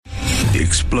The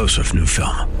explosive new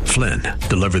film, Flynn,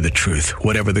 deliver the truth,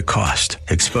 whatever the cost,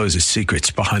 exposes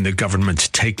secrets behind the government's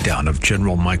takedown of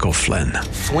General Michael Flynn.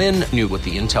 Flynn knew what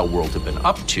the intel world had been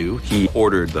up to. He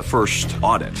ordered the first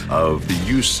audit of the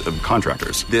use of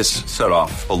contractors. This set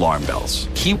off alarm bells.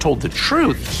 He told the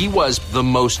truth. He was the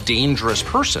most dangerous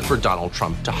person for Donald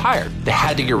Trump to hire. They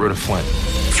had to get rid of Flynn.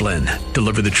 Flynn,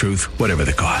 deliver the truth, whatever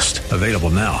the cost. Available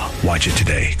now. Watch it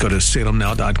today. Go to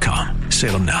salemnow.com.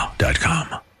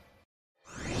 salemnow.com.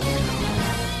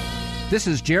 This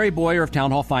is Jerry Bowyer of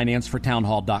Town Hall Finance for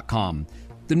townhall.com.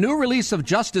 The new release of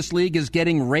Justice League is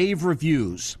getting rave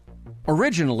reviews.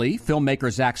 Originally, filmmaker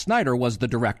Zack Snyder was the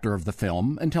director of the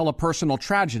film until a personal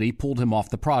tragedy pulled him off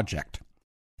the project.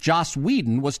 Joss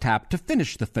Whedon was tapped to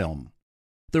finish the film.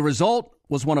 The result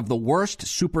was one of the worst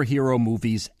superhero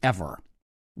movies ever.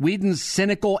 Whedon's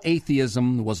cynical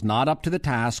atheism was not up to the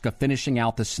task of finishing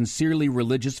out the sincerely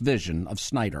religious vision of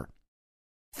Snyder.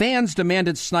 Fans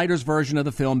demanded Snyder's version of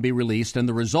the film be released, and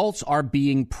the results are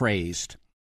being praised.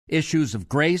 Issues of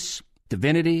grace,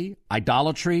 divinity,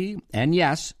 idolatry, and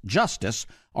yes, justice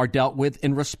are dealt with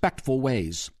in respectful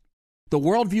ways. The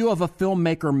worldview of a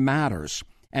filmmaker matters,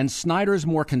 and Snyder's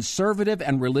more conservative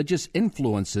and religious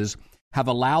influences have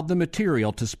allowed the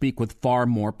material to speak with far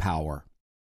more power.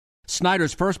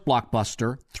 Snyder's first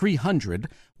blockbuster, 300,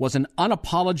 was an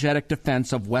unapologetic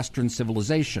defense of Western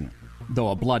civilization, though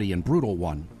a bloody and brutal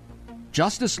one.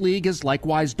 Justice League is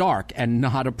likewise dark and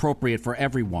not appropriate for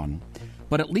everyone,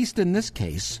 but at least in this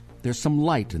case, there's some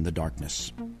light in the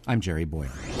darkness. I'm Jerry Bowyer.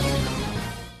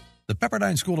 The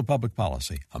Pepperdine School of Public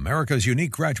Policy, America's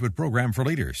unique graduate program for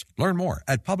leaders. Learn more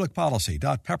at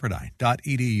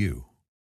publicpolicy.pepperdine.edu.